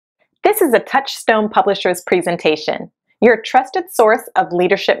This is a Touchstone Publishers presentation, your trusted source of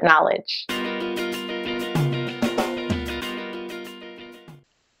leadership knowledge.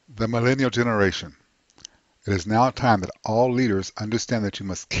 The millennial generation. It is now time that all leaders understand that you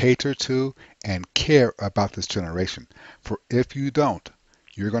must cater to and care about this generation. For if you don't,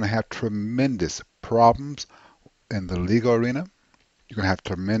 you're going to have tremendous problems in the legal arena. You're going to have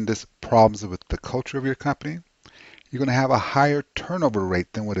tremendous problems with the culture of your company. You're going to have a higher turnover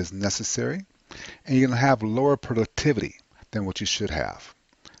rate than what is necessary. And you're going to have lower productivity than what you should have.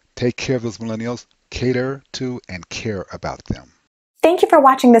 Take care of those millennials, cater to and care about them. Thank you for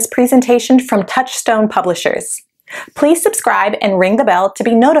watching this presentation from Touchstone Publishers. Please subscribe and ring the bell to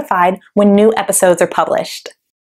be notified when new episodes are published.